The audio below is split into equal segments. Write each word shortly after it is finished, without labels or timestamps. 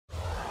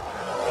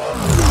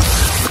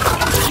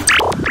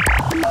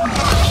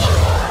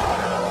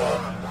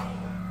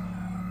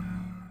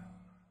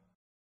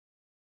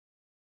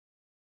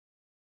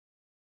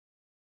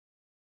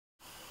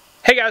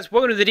Hey guys,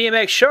 welcome to the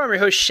DMX Show. I'm your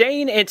host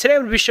Shane, and today I'm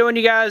going to be showing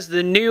you guys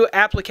the new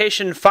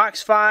application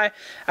FoxFi.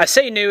 I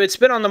say new, it's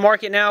been on the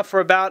market now for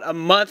about a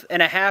month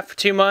and a half,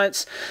 2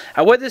 months.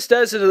 What this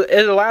does is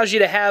it allows you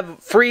to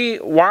have free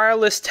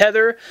wireless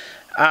tether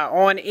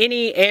on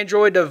any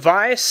Android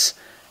device,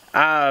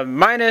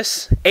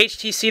 minus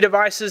HTC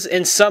devices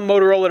and some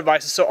Motorola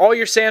devices. So all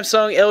your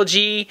Samsung,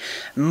 LG,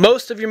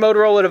 most of your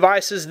Motorola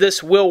devices,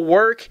 this will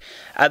work.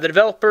 The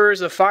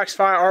developers of FoxFi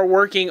are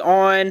working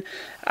on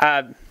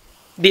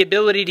the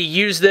ability to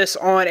use this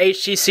on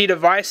HTC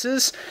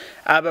devices,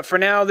 but for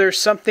now there's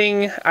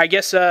something, I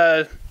guess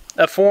a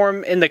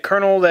form in the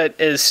kernel that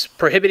is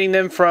prohibiting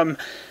them from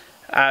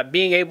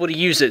being able to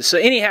use it. So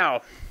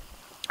anyhow,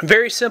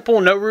 very simple,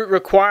 no root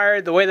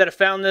required. The way that I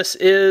found this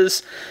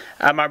is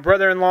my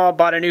brother-in-law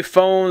bought a new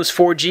phone, it's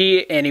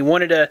 4G, and he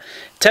wanted to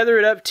tether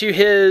it up to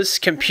his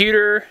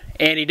computer,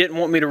 and he didn't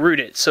want me to root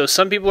it. So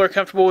some people are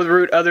comfortable with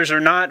root, others are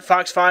not.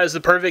 FoxFi is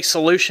the perfect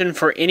solution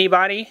for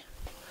anybody.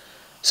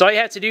 So all you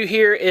have to do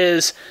here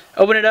is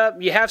open it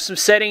up. You have some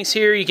settings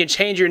here. You can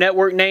change your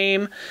network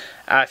name.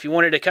 If you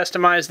wanted to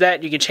customize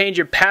that, you can change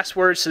your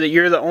password so that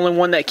you're the only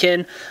one that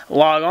can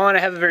log on. I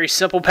have a very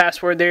simple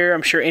password there.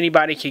 I'm sure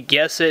anybody could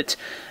guess it.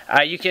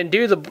 You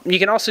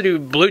can also do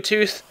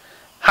Bluetooth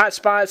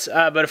hotspots,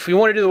 but if you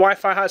want to do the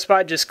Wi-Fi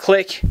hotspot, just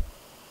click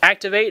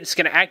activate. It's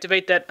going to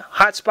activate that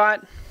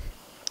hotspot.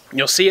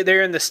 You'll see it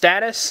there in the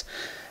status.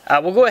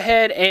 We'll go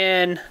ahead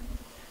and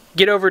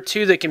get over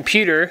to the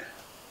computer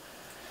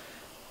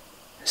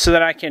so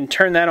that I can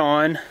turn that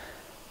on.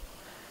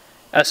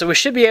 So we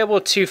should be able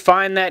to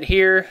find that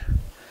here.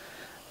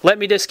 Let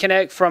me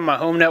disconnect from my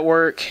home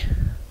network,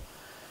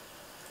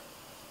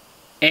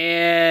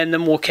 and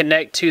then we'll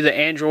connect to the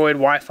Android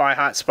Wi-Fi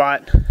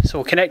hotspot. So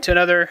we'll connect to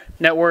another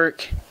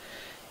network,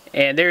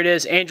 and there it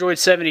is, Android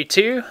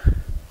 72.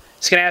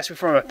 It's going to ask me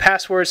for my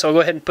password, so I'll go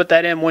ahead and put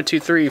that in. 1 2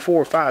 3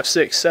 4 5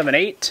 6 7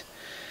 8.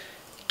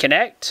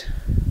 Connect.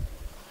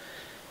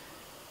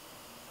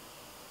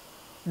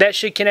 That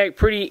should connect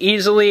pretty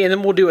easily, and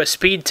then we'll do a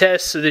speed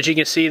test so that you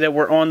can see that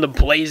we're on the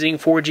blazing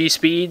 4G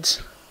speeds.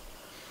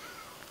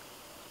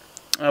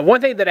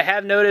 One thing that I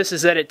have noticed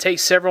is that it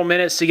takes several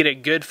minutes to get a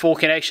good full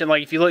connection.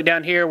 Like if you look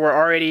down here, we're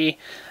already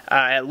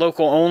at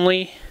local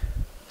only.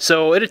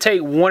 So it'll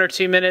take 1 or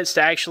 2 minutes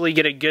to actually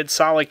get a good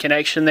solid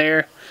connection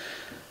there.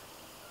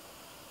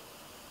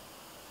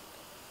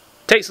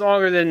 Takes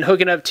longer than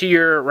hooking up to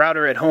your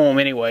router at home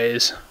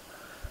anyways.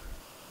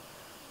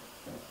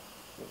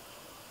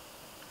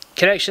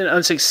 Connection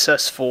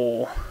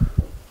unsuccessful.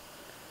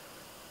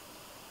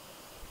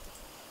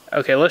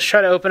 Okay, let's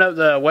try to open up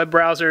the web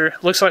browser.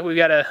 Looks like we've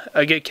got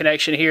a good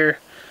connection here.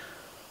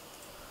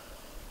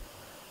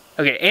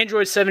 Okay,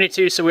 Android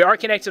 72. So we are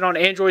connected on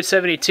Android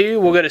 72.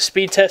 We'll go to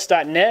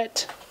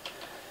speedtest.net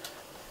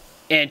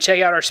and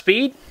check out our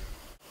speed.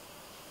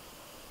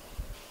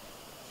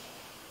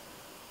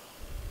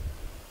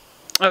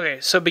 Okay,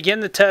 so begin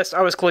the test.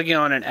 I was clicking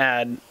on an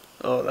ad.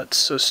 Oh, that's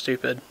so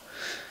stupid.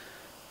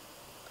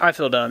 I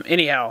feel dumb.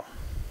 Anyhow,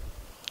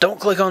 don't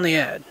click on the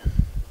ad.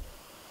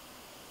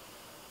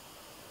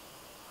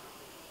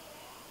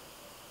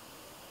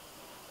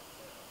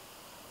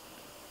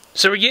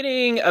 So we're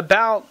getting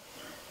about,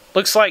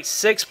 looks like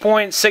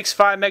 6.65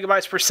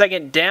 megabytes per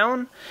second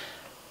down.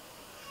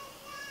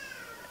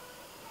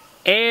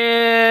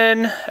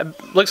 And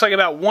looks like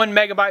about 1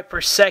 megabyte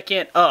per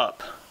second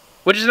up,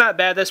 which is not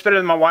bad. That's better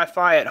than my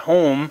Wi-Fi at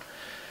home.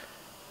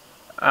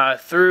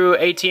 Through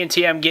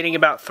AT&T, I'm getting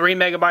about 3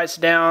 megabytes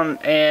down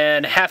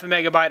and half a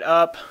megabyte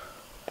up.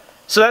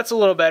 So that's a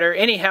little better.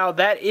 Anyhow,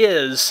 that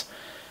is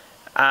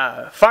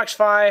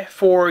FoxFi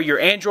for your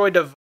Android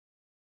device.